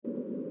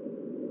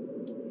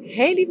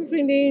Hey lieve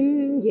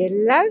vriendin,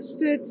 je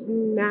luistert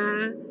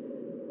naar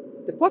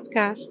de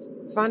podcast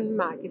van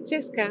Mark en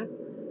Jessica.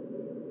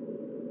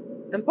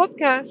 Een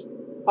podcast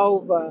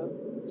over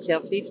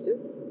zelfliefde,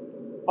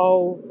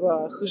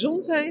 over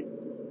gezondheid,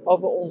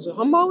 over onze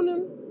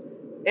hormonen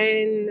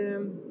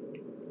en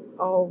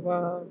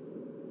over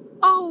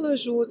alle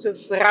soorten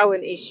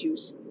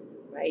vrouwen-issues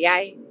waar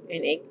jij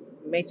en ik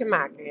mee te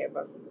maken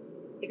hebben.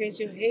 Ik wens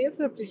je heel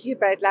veel plezier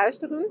bij het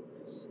luisteren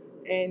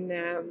en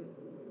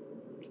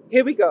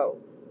here we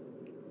go.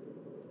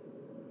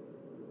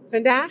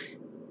 Vandaag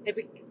heb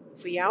ik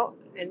voor jou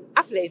een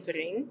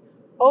aflevering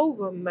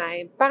over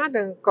mijn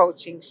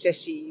paardencoaching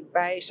sessie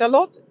bij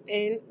Charlotte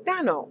en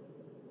Dano.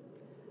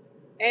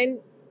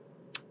 En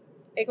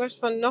ik was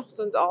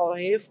vanochtend al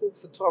heel vroeg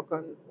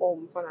vertrokken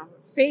om vanaf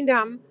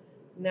Veendam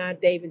naar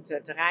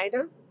Deventer te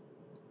rijden.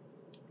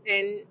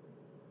 En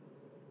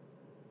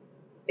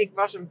ik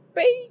was een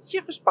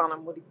beetje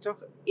gespannen, moet ik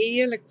toch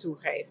eerlijk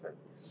toegeven.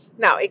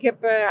 Nou, ik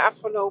heb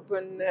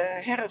afgelopen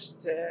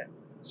herfst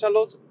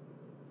Charlotte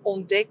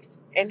ontdekt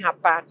en haar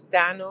paard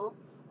Dano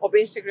op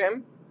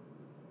Instagram.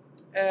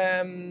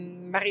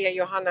 Maria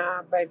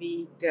Johanna, bij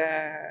wie ik de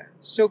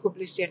Soco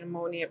Bliss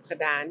ceremonie heb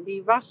gedaan,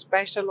 die was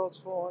bij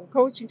Charlotte voor een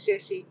coaching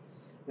sessie.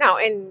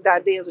 Nou, en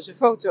daar deelde ze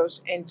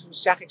foto's en toen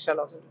zag ik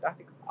Charlotte en toen dacht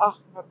ik,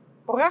 ach, wat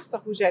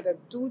prachtig hoe zij dat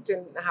doet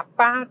en haar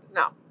paard,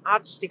 nou,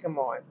 hartstikke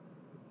mooi.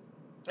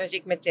 Dus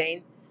ik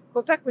meteen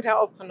contact met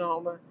haar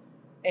opgenomen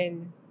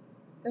en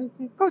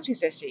een coaching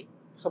sessie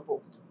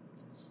geboekt.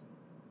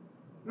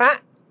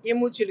 Maar je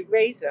moet natuurlijk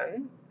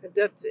weten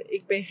dat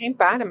ik ben geen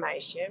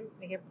paardenmeisje.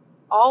 Ik heb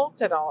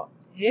altijd al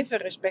heel veel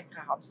respect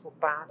gehad voor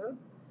paarden.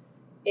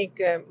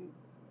 Ik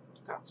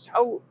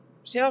zou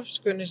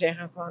zelfs kunnen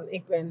zeggen van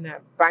ik ben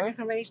bang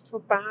geweest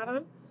voor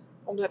paarden.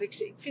 Omdat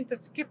ik vind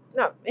dat ik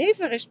heb heel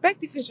veel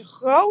respect. Ik vind ze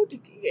groot.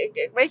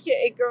 Ik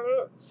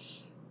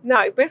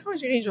ben gewoon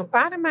geen zo'n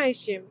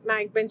paardenmeisje. Maar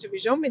ik ben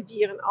sowieso met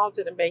dieren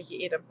altijd een beetje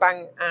eerder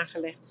bang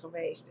aangelegd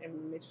geweest.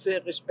 En met veel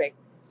respect.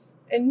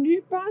 En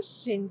nu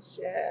pas,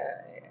 sinds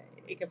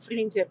ik een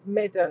vriend heb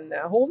met een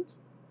hond,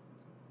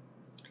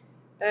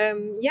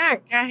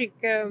 krijg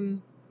ik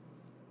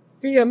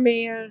veel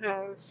meer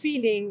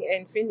feeling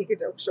en vind ik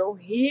het ook zo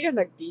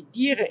heerlijk, die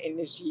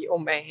dierenenergie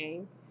om mij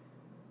heen.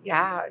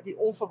 Ja, die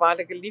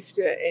onvoorwaardelijke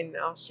liefde en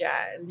als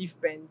je lief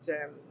bent,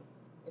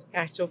 je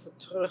krijgt zoveel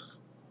terug.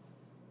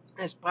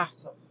 Dat is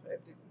prachtig.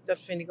 Dat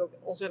vind ik ook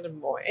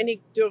ontzettend mooi. En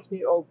ik durf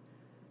nu ook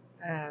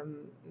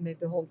met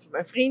de hond van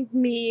mijn vriend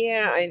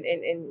meer.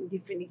 En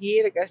die vind ik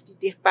heerlijk als die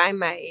dicht bij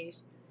mij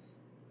is.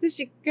 Dus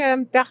ik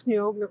dacht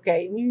nu ook, oké,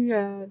 nu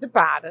de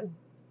paarden.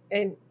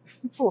 En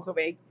vorige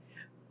week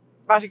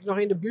was ik nog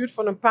in de buurt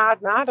van een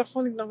paard. Nou, dat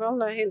vond ik nog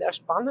wel heel erg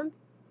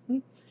spannend.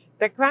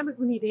 Daar kwam ik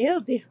ook niet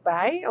heel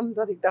dichtbij.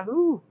 Omdat ik dacht,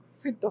 ik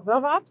vind toch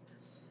wel wat.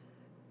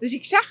 Dus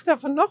ik zag daar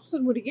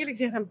vanochtend, moet ik eerlijk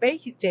zeggen, een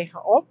beetje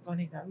tegenop. Want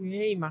ik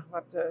dacht, maar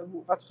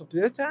wat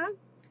gebeurt daar?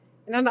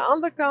 En aan de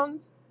andere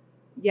kant,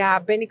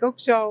 ja, ben ik ook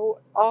zo,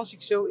 als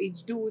ik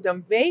zoiets doe,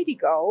 dan weet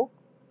ik ook,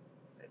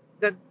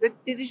 dat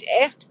dit is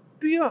echt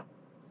puur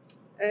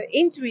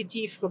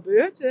intuïtief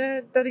gebeurd,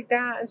 dat ik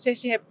daar een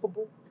sessie heb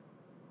geboekt.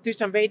 Dus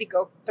dan weet ik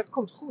ook, dat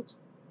komt goed.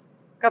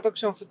 Ik had ook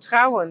zo'n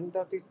vertrouwen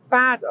dat dit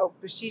paard ook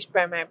precies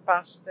bij mij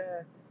past.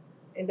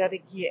 En dat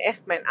ik hier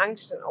echt mijn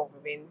angsten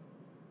overwin.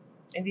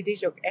 En dit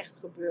is ook echt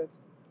gebeurd.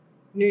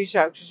 Nu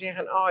zou ik zo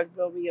zeggen, ik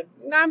wil weer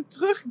naar hem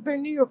terug. Ik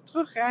ben nu op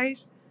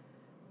terugreis.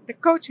 De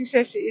coaching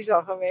sessie is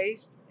al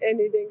geweest. En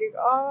nu denk ik,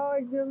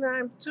 ik wil naar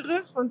hem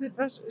terug. Want het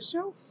was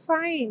zo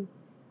fijn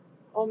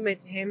om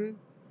met hem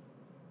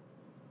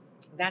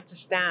daar te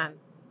staan.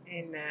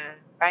 En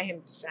bij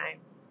hem te zijn.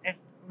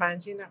 Echt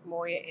waanzinnig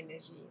mooie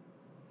energie.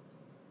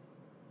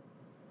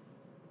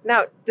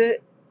 Nou,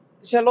 de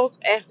Charlotte,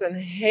 echt een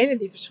hele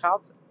lieve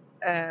schat.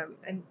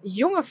 Een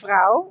jonge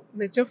vrouw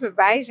met zoveel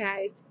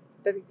wijsheid.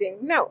 Dat ik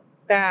denk,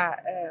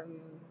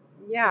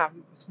 daar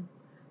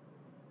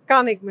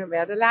kan ik me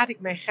wel. Daar laat ik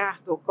mij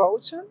graag door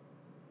coachen.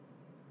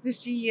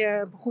 Dus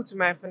die begroette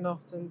mij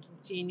vanochtend. Om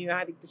 10:00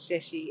 had ik de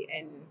sessie.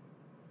 En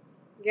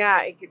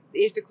ja, het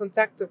eerste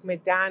contact ook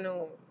met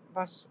Dano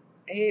was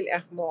heel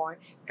erg mooi.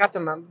 Ik had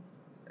hem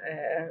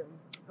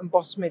een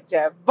bos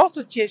met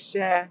worteltjes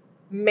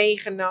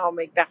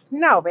meegenomen. Ik dacht,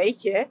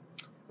 weet je,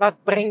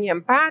 wat breng je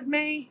een paard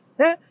mee?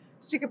 Huh?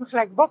 Dus ik heb hem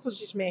gelijk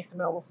worteltjes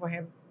meegenomen voor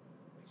hem.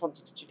 Ik vond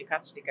het natuurlijk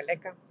hartstikke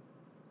lekker.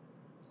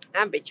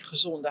 Een beetje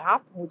gezonde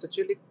hap. Moet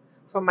natuurlijk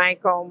van mij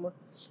komen.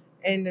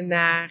 En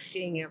daarna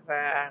gingen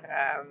we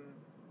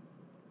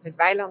het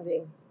weiland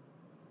in.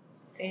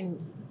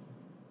 En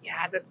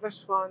ja, dat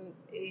was gewoon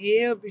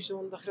heel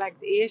bijzonder. Gelijk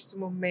het eerste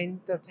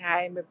moment dat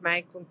hij met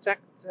mij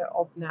contact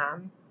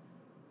opnam.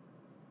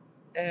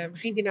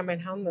 Ging hij naar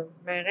mijn handen.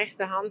 Mijn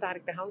rechterhand, daar had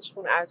ik de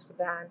handschoen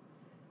uitgedaan.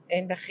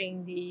 En dan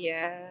ging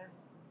hij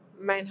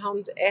mijn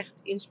hand echt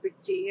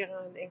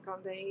inspecteren. En kwam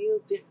er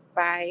heel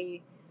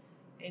dichtbij.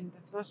 En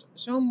dat was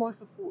zo'n mooi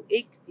gevoel.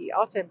 Ik, die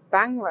altijd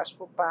bang was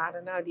voor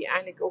paarden. Die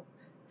eigenlijk ook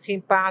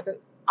geen paard een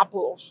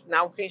appel of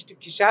geen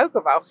stukje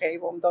suiker wou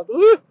geven. Omdat,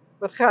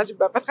 wat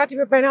gaat hij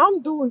met mijn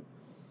hand doen?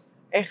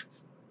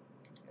 Echt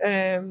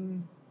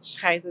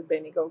scheiterd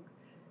ben ik ook.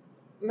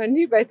 Maar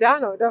nu bij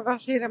Dano, dat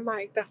was helemaal,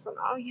 ik dacht van,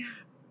 oh ja,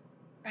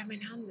 bij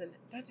mijn handen,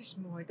 dat is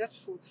mooi, dat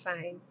voelt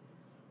fijn.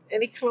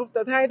 En ik geloof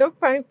dat hij het ook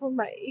fijn vond,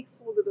 maar ik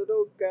voelde het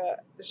ook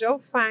zo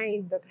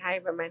fijn dat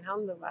hij bij mijn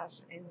handen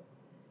was. En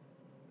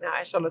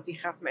nou, Charlotte die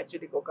gaf mij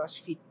natuurlijk ook als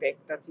feedback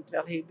dat het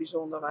wel heel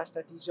bijzonder was,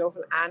 dat hij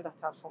zoveel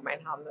aandacht had voor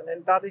mijn handen.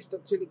 En dat is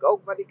natuurlijk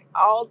ook wat ik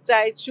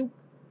altijd zoek,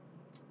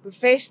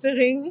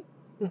 bevestiging,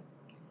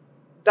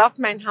 dat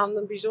mijn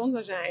handen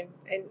bijzonder zijn.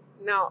 En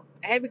nou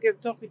heb ik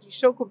het toch met die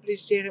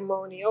Sokobliss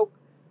ceremonie ook,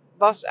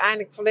 was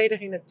eigenlijk volledig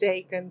in het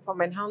teken van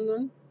mijn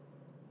handen.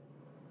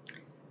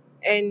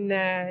 En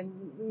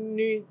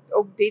nu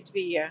ook dit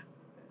weer.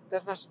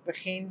 Dat was het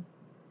begin.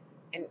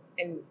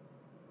 En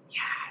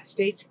ja,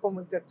 steeds kom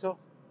ik er toch.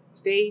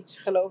 Steeds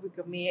geloof ik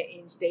er meer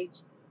in.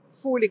 Steeds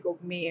voel ik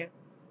ook meer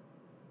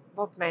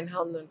wat mijn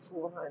handen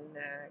voor een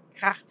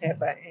kracht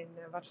hebben. En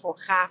wat voor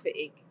gaven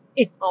ik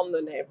in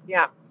handen heb.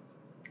 Ja,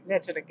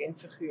 letterlijk en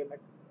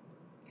figuurlijk.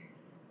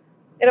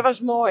 En dat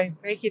was mooi.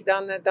 Weet je,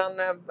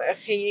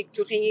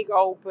 toen ging ik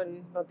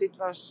open. Want dit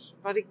was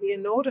wat ik weer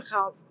nodig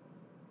had.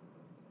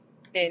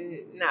 En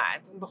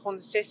nou, toen begon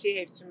de sessie,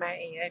 heeft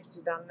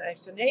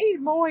ze een heel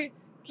mooi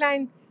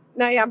klein,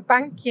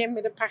 bankje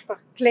met een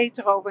prachtig kleed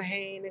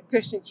eroverheen en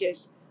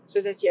kussentjes,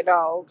 zodat je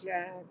daar ook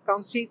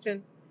kan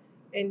zitten.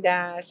 En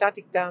daar zat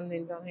ik dan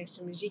en dan heeft ze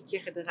een muziekje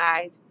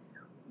gedraaid,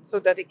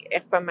 zodat ik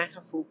echt bij mijn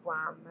gevoel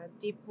kwam.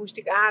 Diep moest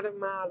ik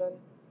ademhalen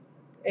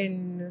en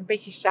een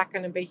beetje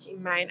zakken, een beetje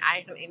in mijn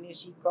eigen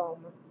energie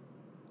komen.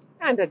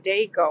 Ja, en dat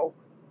deed ik ook.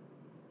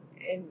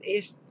 En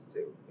eerst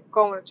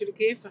komen natuurlijk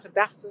heel veel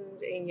gedachten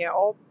in je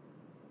op.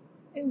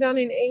 En dan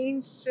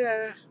ineens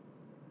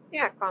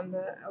kwam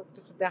ook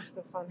de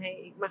gedachte van,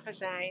 ik mag er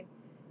zijn.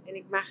 En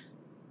ik mag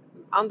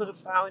andere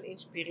vrouwen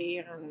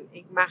inspireren.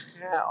 Ik mag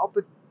op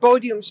het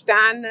podium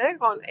staan,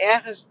 gewoon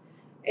ergens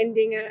en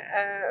dingen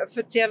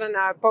vertellen.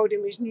 Nou, het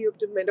podium is nu op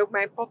dit moment ook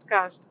mijn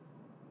podcast.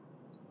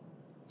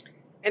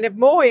 En het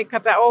mooie, ik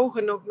had haar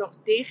ogen ook nog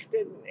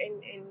dicht.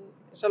 En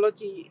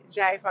Charlotte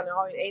zei van,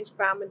 ineens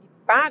kwamen die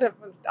paarden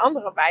van het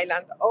andere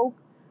weiland ook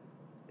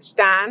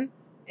staan.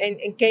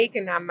 En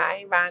keken naar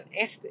mij, waren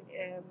echt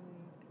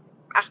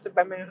achter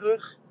bij mijn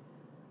rug.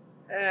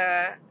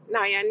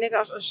 Net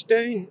als een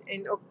steun.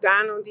 En ook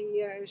Dano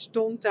die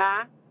stond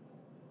daar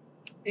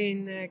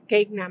en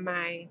keek naar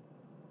mij.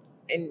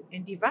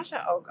 En die was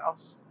er ook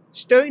als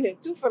steun en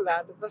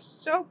toeverlaat. Het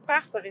was zo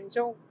prachtig en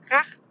zo'n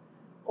kracht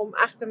om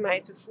achter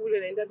mij te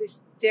voelen. En dat is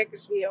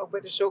telkens weer ook bij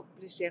de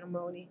Sokobliss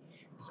ceremonie.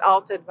 Dat is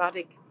altijd wat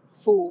ik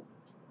voel.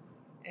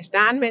 Er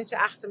staan mensen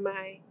achter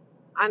mij.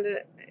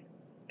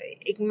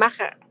 Ik mag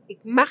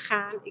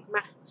gaan. Ik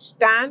mag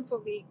staan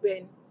voor wie ik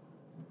ben.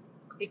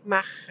 Ik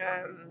mag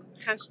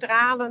gaan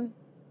stralen.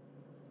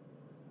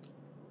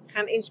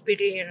 Gaan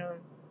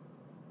inspireren.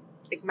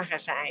 Ik mag er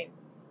zijn.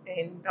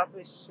 En dat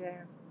is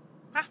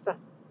prachtig.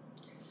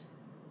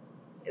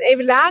 En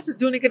even later,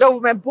 toen ik het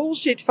over mijn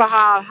bullshit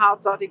verhaal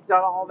had, dat ik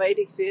dan al, weet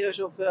ik veel,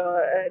 zoveel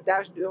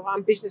 €1000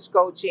 aan business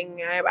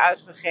coaching heb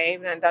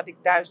uitgegeven. En dat ik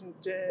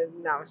 1000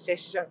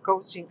 sessies aan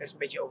coaching, dat is een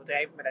beetje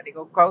overdreven, maar dat ik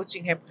ook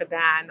coaching heb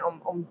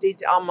gedaan om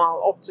dit allemaal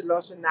op te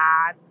lossen.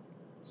 Nou,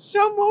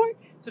 zo mooi.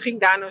 Toen ging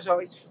daar nog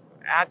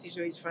had hij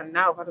zoiets van,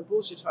 wat een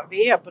bullshit van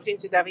weer,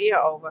 begint ze daar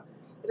weer over.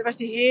 En dan was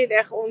hij heel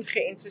erg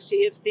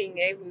ongeïnteresseerd, ging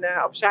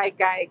even opzij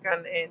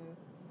kijken. En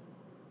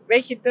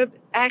weet je,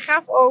 hij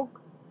gaf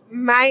ook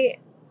mij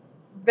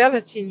wel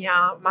het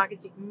signaal,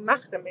 ik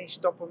mag ermee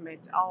stoppen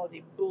met al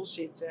die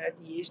bullshit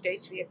die je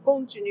steeds weer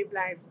continu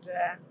blijft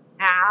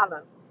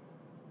herhalen.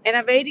 En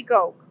dat weet ik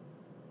ook.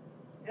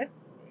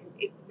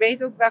 Ik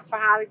weet ook welk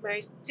verhaal ik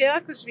mij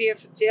telkens weer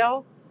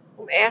vertel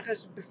om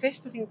ergens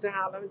bevestiging te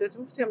halen. Dat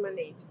hoeft helemaal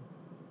niet.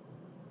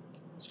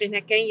 Misschien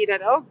herken je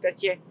dat ook,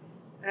 dat je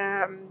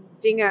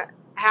dingen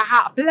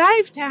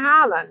blijft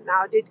herhalen.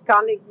 Nou, dit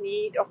kan ik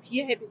niet, of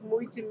hier heb ik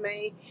moeite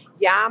mee.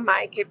 Ja,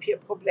 maar ik heb hier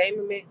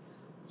problemen mee.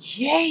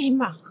 Jee,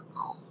 maar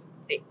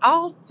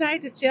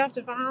altijd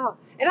hetzelfde verhaal.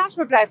 En als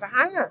we blijven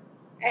hangen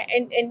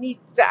en niet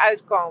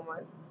eruit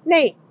komen.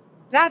 Nee,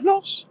 laat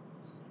los.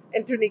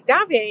 En toen ik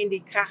daar weer in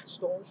die kracht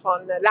stond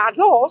van laat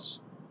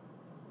los.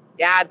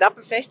 Ja, dat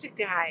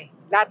bevestigde hij.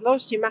 Laat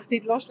los, je mag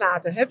dit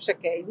loslaten.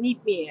 Hupsakee,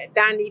 niet meer,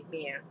 daar niet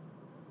meer.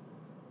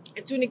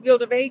 En toen ik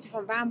wilde weten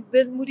van waar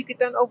moet ik het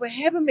dan over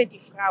hebben met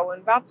die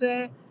vrouwen?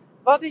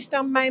 Wat is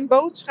dan mijn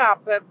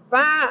boodschap?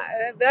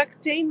 Welk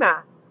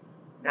thema?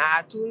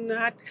 Nou, toen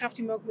gaf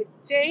hij me ook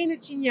meteen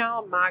het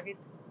signaal,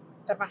 Margit,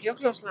 dat mag je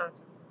ook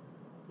loslaten.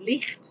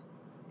 Licht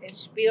en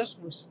speels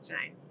moest het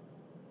zijn.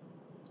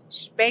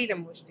 Spelen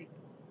moest ik.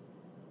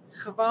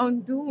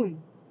 Gewoon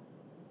doen.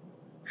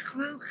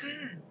 Gewoon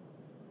gaan.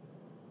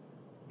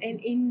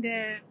 En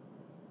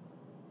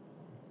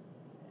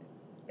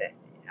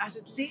als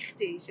het licht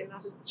is en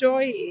als het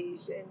joy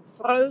is en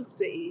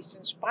vreugde is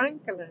en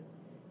sprankelen,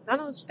 dan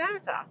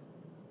ontstaat dat.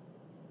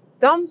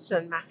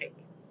 Dansen mag ik.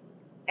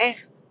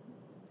 Echt.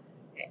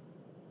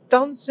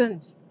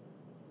 Dansend.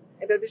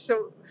 En dat is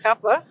zo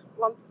grappig,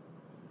 want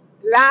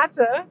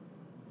later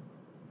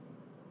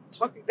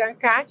trok ik daar een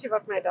kaartje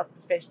wat mij dat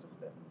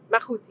bevestigde.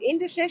 Maar goed, in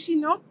de sessie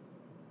nog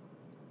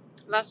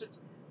was het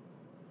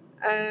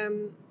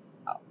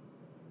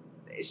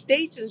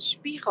steeds een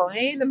spiegel,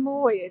 hele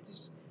mooie.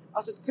 Dus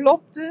als het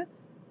klopte,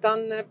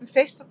 dan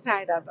bevestigt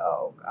hij dat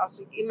ook. Als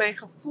ik in mijn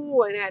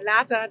gevoel, en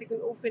later had ik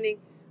een oefening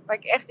waar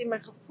ik echt in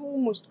mijn gevoel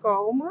moest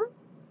komen.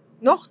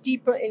 Nog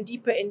dieper en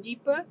dieper en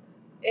dieper.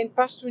 En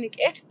pas toen ik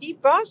echt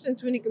diep was en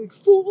toen ik hem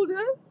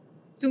voelde,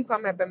 toen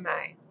kwam hij bij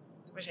mij.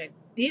 Toen was hij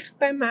dicht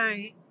bij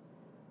mij.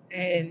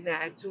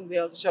 En toen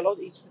wilde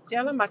Charlotte iets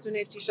vertellen, maar toen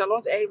heeft die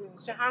Charlotte even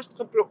zijn haast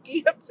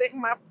geblokkeerd, zeg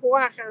maar, voor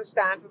haar gaan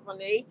staan. Van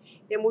nee,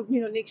 je moet nu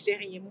nog niks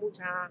zeggen, je moet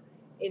haar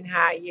in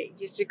haar,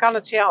 ze kan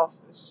het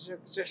zelf,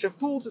 ze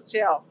voelt het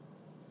zelf.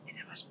 En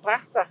dat was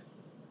prachtig.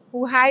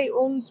 Hoe hij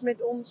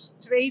met ons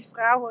twee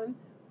vrouwen,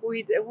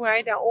 hoe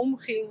hij daar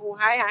omging, hoe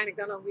hij eigenlijk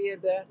dan ook weer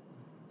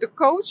de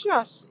coach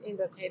was in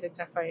dat hele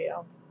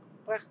tafereel.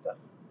 Prachtig.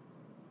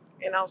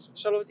 En als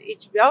Charlotte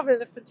iets wel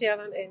wilde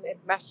vertellen en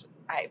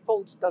hij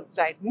vond dat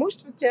zij het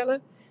moest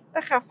vertellen,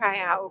 dan gaf hij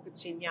haar ook het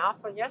signaal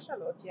van, ja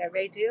Charlotte, jij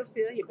weet heel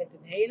veel, je bent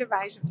een hele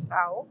wijze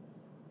vrouw.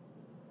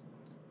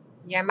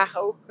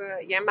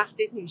 Jij mag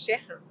dit nu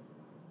zeggen.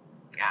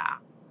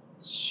 Ja,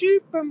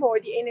 super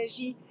mooi die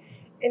energie.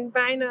 En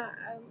bijna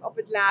op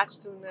het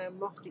laatst, toen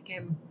mocht ik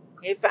hem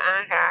even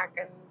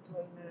aanraken.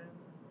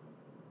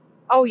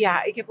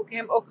 Ik heb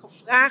hem ook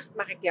gevraagd,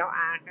 mag ik jou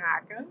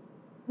aanraken?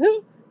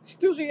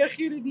 Toen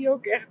reageerde hij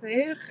ook echt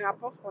heel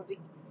grappig. Want ik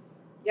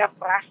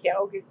vraag je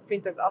ook. Ik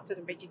vind dat altijd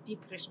een beetje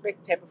diep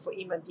respect hebben voor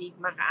iemand die ik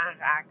mag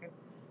aanraken.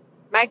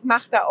 Maar ik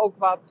mag daar ook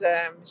wat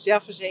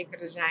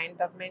zelfverzekerder zijn.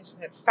 Dat mensen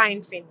het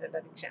fijn vinden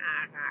dat ik ze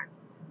aanraak.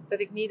 Dat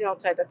ik niet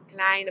altijd dat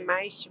kleine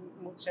meisje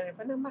moet zijn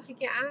van, nou mag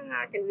ik je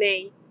aanraken?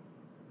 Nee,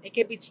 ik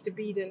heb iets te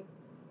bieden.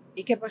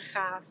 Ik heb een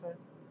gave.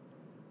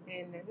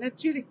 En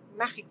natuurlijk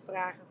mag ik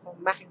vragen van,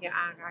 mag ik je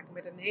aanraken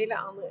met een hele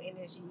andere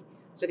energie.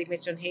 Zodat ik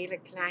met zo'n hele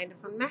kleine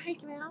van, mag ik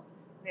wel?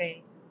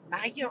 Nee,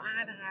 mag ik jou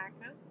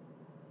aanraken?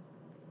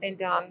 En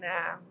dan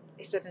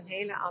is dat een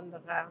hele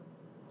andere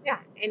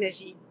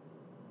energie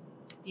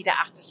die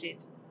daarachter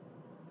zit.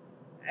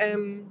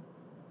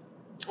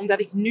 Omdat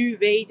ik nu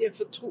weet en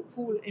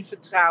voel en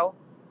vertrouw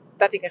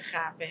dat ik een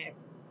gave heb.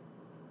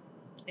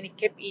 En ik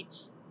heb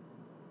iets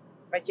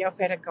wat jou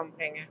verder kan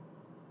brengen.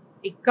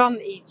 Ik kan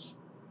iets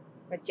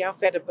wat jou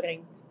verder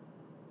brengt.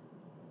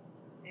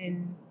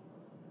 En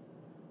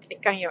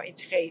ik kan jou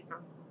iets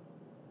geven.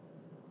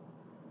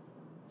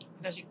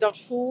 En als ik dat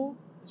voel,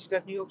 als ik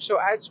dat nu ook zo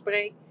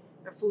uitspreek,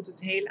 dan voelt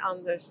het heel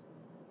anders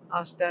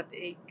als dat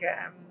ik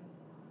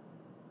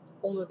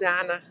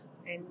onderdanig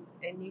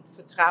en niet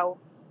vertrouw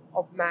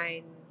op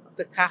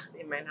de kracht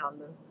in mijn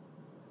handen.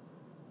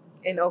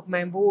 En ook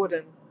mijn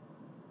woorden.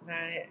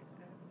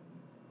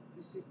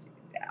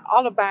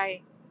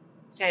 Allebei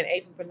zijn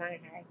even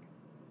belangrijk.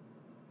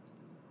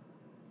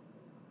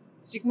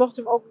 Dus ik mocht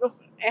hem ook nog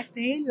echt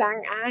heel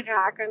lang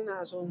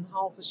aanraken. Zo'n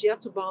halve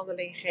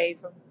shelterbehandeling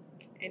geven.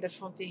 En dat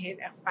vond hij heel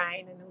erg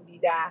fijn. En hoe hij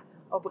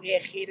daarop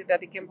reageerde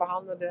dat ik hem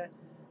behandelde.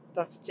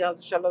 Dat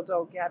vertelde Charlotte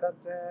ook. Ja,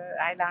 dat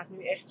hij laat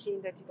nu echt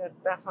zien dat hij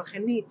daarvan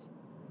geniet.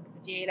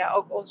 Dat hij daar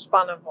ook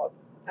ontspannen wordt.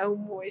 En hoe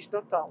mooi is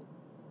dat dan?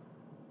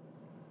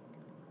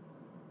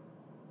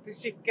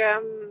 Dus ik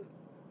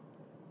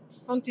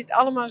vond dit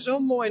allemaal zo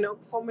mooi. En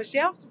ook voor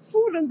mezelf te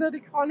voelen dat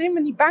ik gewoon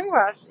helemaal niet bang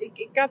was.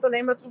 Ik had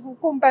alleen maar het gevoel,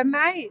 kom bij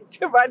mij.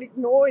 Terwijl ik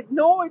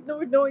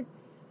nooit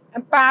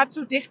een paard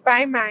zo dicht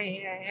bij mij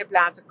heb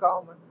laten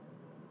komen.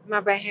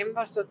 Maar bij hem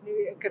was dat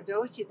nu een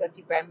cadeautje dat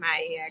hij bij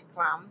mij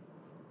kwam.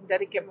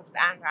 Dat ik hem mocht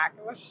aanraken.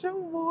 Dat was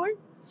zo mooi.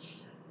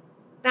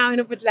 Nou,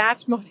 en op het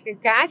laatst mocht ik een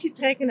kaartje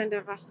trekken. En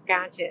dat was het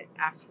kaartje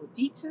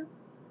Afrodite.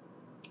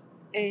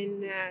 En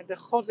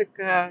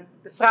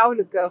de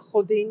vrouwelijke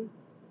godin.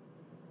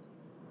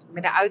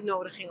 Met de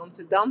uitnodiging om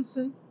te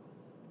dansen.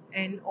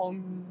 En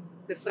om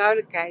de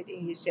vrouwelijkheid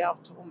in jezelf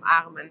te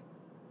omarmen.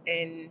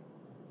 En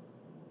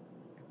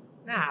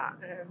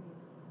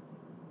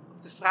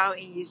om de vrouw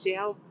in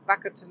jezelf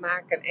wakker te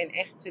maken en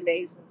echt te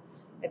leven.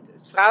 Het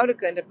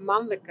vrouwelijke en het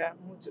mannelijke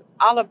moeten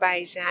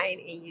allebei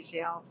zijn in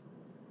jezelf.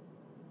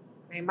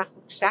 Maar je mag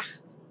ook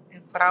zacht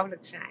en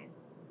vrouwelijk zijn.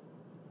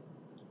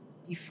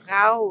 Die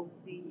vrouw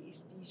die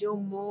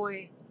zo'n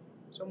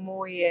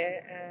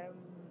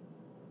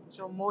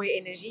mooie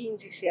energie in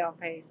zichzelf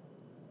heeft.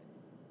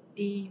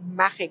 Die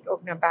mag ik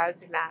ook naar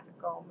buiten laten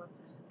komen.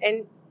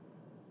 En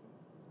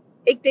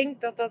ik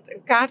denk dat dat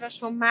een kaart was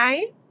van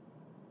mij,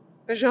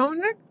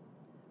 persoonlijk.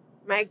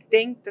 Maar ik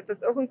denk dat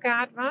het ook een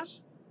kaart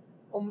was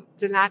om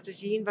te laten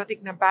zien wat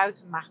ik naar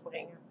buiten mag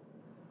brengen.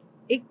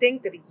 Ik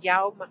denk dat ik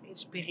jou mag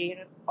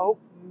inspireren, ook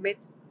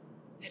met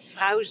het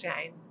vrouw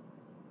zijn.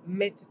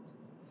 Met het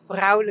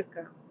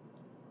vrouwelijke.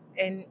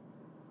 En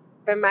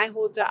bij mij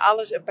hoort er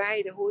alles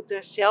erbij. Er hoort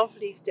er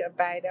zelfliefde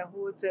erbij. Daar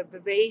hoort er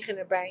bewegen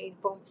erbij in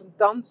vorm van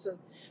dansen.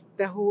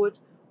 Daar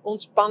hoort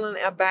ontspannen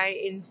erbij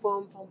in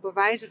vorm van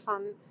bewijzen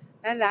van,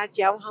 laat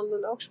jouw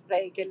handen ook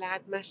spreken.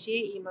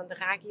 Masseer iemand,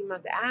 raak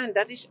iemand aan.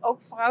 Dat is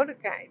ook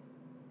vrouwelijkheid.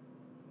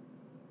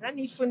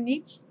 Niet voor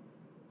niets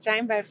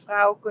zijn wij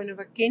vrouw, kunnen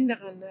we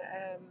kinderen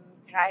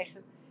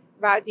krijgen.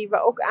 Die we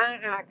ook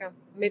aanraken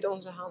met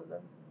onze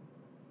handen.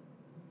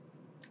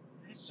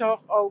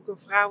 Zorg ook,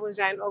 vrouwen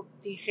zijn ook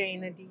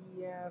diegenen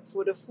die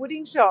voor de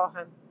voeding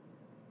zorgen.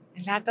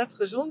 En laat dat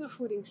gezonde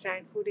voeding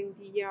zijn. Voeding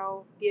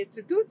die het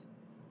te doet.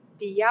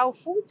 Die jou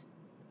voedt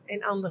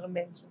en andere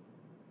mensen.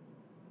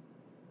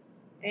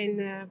 En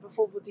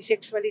bijvoorbeeld die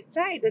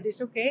seksualiteit, dat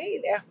is ook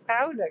heel erg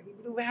vrouwelijk. Ik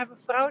bedoel, we hebben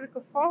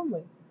vrouwelijke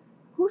vormen.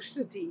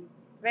 Koester die.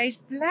 Wees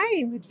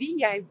blij met wie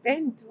jij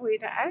bent, hoe je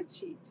eruit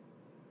ziet.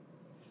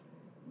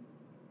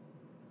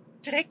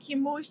 Trek je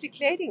mooiste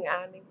kleding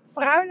aan.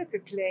 Vrouwelijke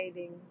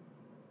kleding.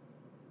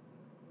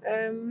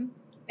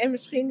 En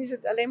misschien is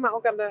het alleen maar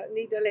ook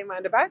niet alleen maar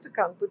aan de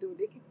buitenkant bedoel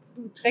ik.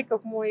 Trek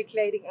ook mooie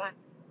kleding aan.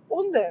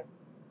 Onder.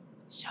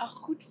 Zorg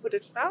goed voor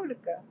het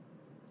vrouwelijke.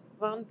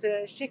 Want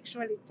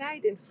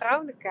seksualiteit en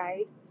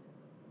vrouwelijkheid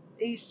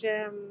is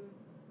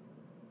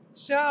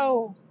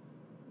zo...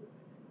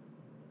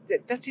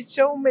 Dat zit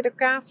zo met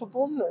elkaar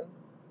verbonden.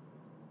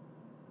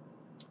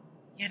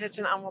 Ja, dat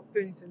zijn allemaal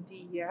punten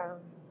die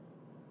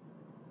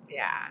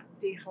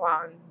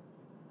gewoon...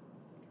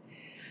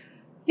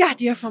 Ja,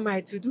 die er van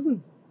mij toe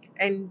doen.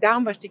 En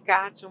daarom was die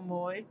kaart zo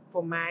mooi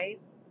voor mij.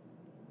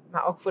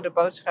 Maar ook voor de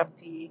boodschap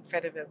die ik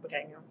verder wil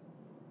brengen.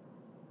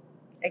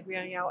 Ik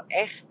wil jou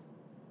echt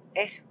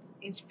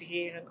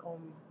inspireren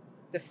om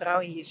de vrouw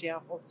in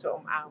jezelf ook te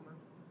omarmen.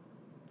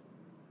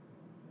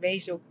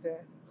 Wees ook de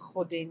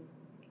godin.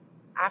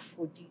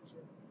 Aphrodite.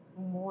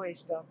 Hoe mooi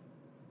is dat?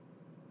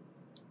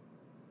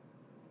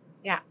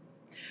 Ja.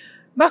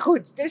 Maar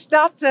goed, dus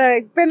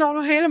ik ben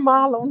al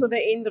helemaal onder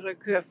de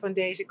indruk van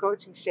deze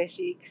coaching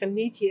sessie. Ik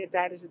geniet hier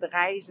tijdens het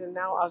reizen.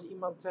 Nou, als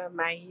iemand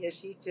mij hier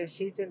ziet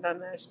zitten,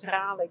 dan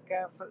straal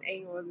ik van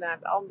een oor naar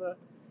het ander.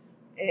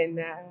 En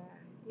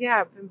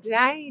ik ben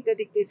blij dat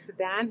ik dit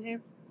gedaan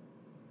heb.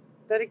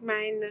 Dat ik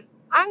mijn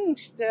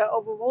angst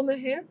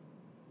overwonnen heb.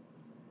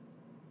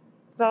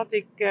 Dat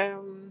ik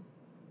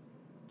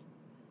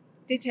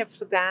dit heb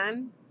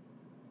gedaan.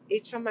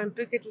 Iets van mijn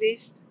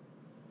bucketlist.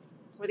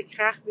 Wat ik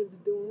graag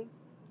wilde doen.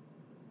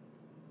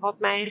 Wat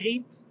mij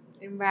riep.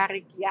 En waar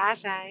ik ja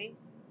zei.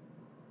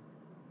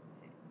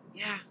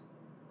 Ja.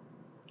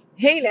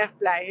 Heel erg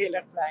blij, heel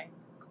erg blij.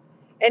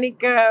 En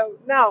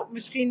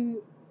misschien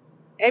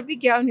heb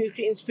ik jou nu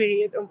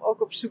geïnspireerd om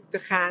ook op zoek te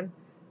gaan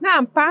naar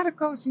een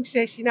paardencoaching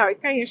sessie. Nou, ik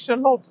kan je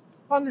Charlotte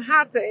van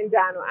harte en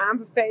Dano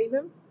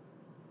aanbevelen.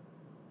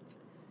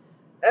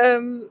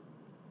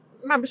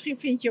 Maar misschien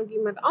vind je ook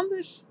iemand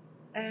anders.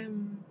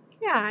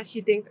 Als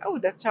je denkt,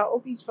 oh, dat zou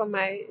ook iets van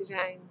mij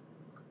zijn.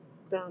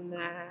 Dan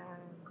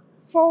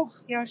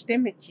volg jouw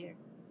stemmetje.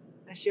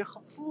 Als je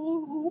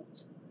gevoel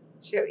roept,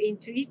 als jouw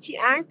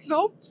intuïtie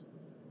aanklopt,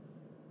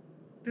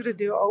 doe de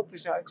deur open,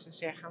 zou ik zo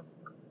zeggen.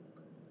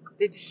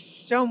 Dit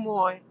is zo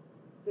mooi.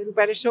 Dat heb ik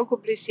bij de Soko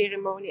Bliss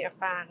ceremonie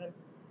ervaren.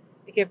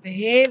 Ik heb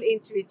heel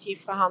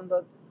intuïtief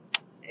gehandeld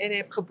en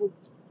heb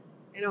geboekt.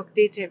 En ook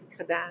dit heb ik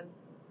gedaan.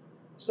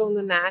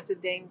 Zonder na te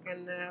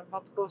denken,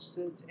 wat kost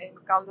het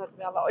en kan dat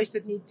wel? Oh, is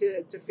dat niet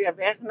te ver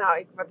weg?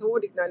 Nou, wat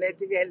hoorde ik nou net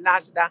de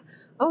laatste dag?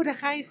 Oh, dan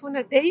ga je voor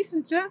naar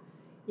Deventer?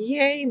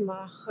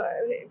 Jemig,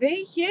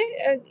 weet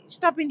je,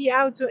 stap in die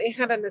auto en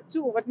ga daar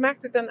naartoe. Wat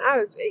maakt het dan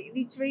uit?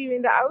 Die 2 uur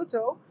in de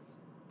auto,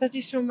 dat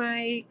is voor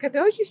mij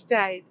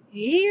cadeautjestijd.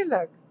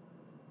 Heerlijk.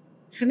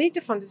 Geniet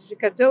ervan, het is een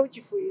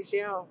cadeautje voor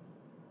jezelf.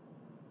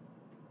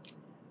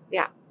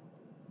 Ja.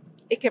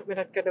 Ik heb me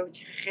dat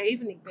cadeautje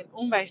gegeven. Ik ben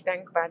onwijs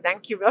dankbaar.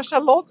 Dankjewel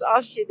Charlotte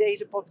als je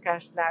deze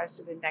podcast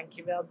luistert. En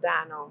dankjewel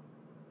Dano.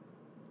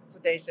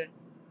 Voor deze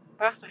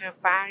prachtige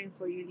ervaring.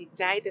 Voor jullie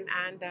tijd en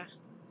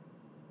aandacht.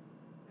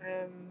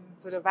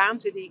 Voor de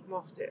warmte die ik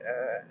mocht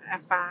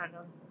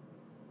ervaren.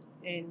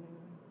 En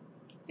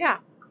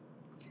ja.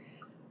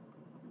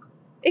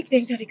 Ik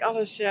denk dat ik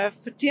alles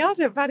verteld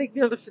heb wat ik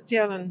wilde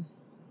vertellen.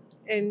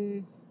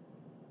 En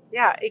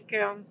ja,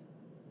 ik...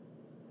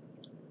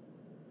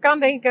 kan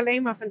denk ik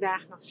alleen maar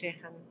vandaag nog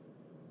zeggen.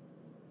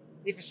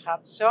 Lieve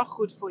schat, zorg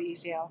goed voor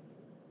jezelf.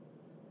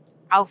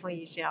 Hou van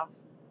jezelf.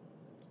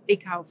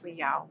 Ik hou van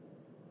jou.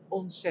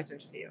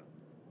 Ontzettend veel.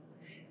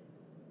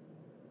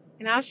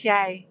 En als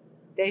jij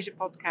deze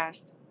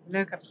podcast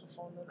leuk hebt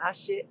gevonden.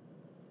 Als je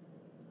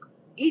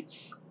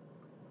iets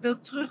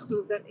wilt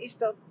terugdoen. Dan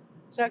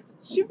zou ik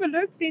het super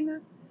leuk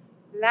vinden.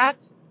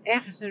 Laat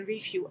ergens een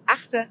review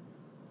achter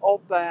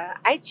op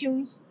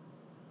iTunes.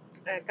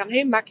 Kan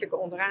heel makkelijk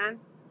onderaan.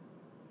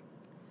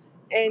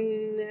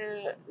 En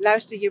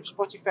luister je op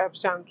Spotify, op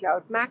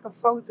Soundcloud. Maak een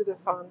foto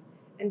ervan.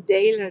 En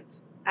deel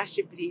het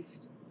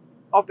alsjeblieft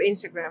op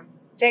Instagram.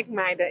 Tag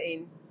mij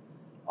daarin.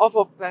 Of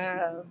op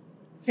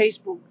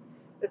Facebook.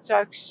 Dat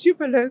zou ik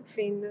super leuk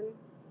vinden.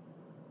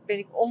 Daar ben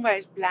ik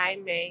onwijs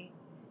blij mee.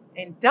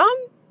 En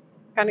dan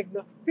kan ik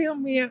nog veel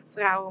meer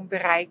vrouwen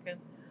bereiken.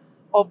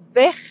 Op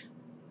weg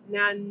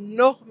naar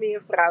nog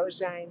meer vrouwen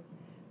zijn.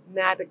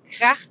 Naar de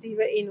kracht die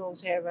we in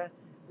ons hebben.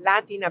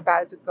 Laat die naar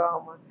buiten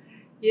komen.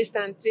 Hier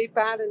staan 2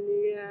 paarden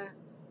nu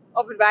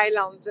op het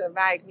weiland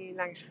waar ik nu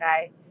langs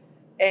rijd.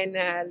 En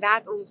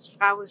laat ons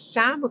vrouwen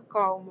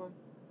samenkomen.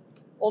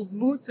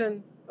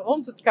 Ontmoeten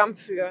rond het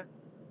kampvuur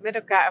met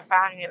elkaar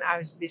ervaringen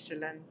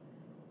uitwisselen.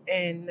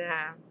 En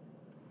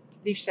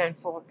lief zijn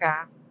voor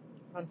elkaar.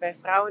 Want wij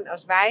vrouwen,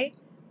 als wij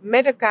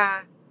met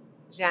elkaar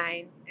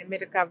zijn en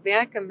met elkaar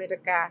werken, met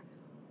elkaar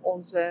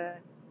onze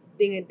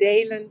dingen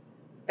delen,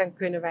 dan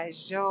kunnen wij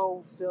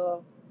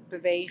zoveel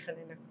bewegen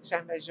en dan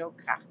zijn wij zo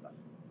krachtig.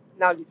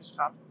 Nou, lieve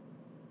schat.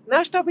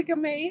 Nou stop ik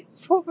ermee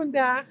voor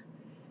vandaag.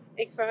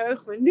 Ik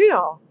verheug me nu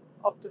al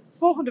op de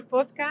volgende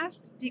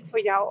podcast die ik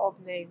voor jou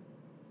opneem.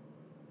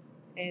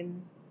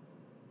 En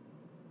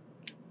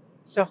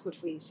zorg goed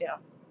voor jezelf.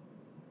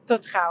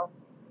 Tot gauw.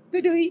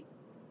 Doei doei.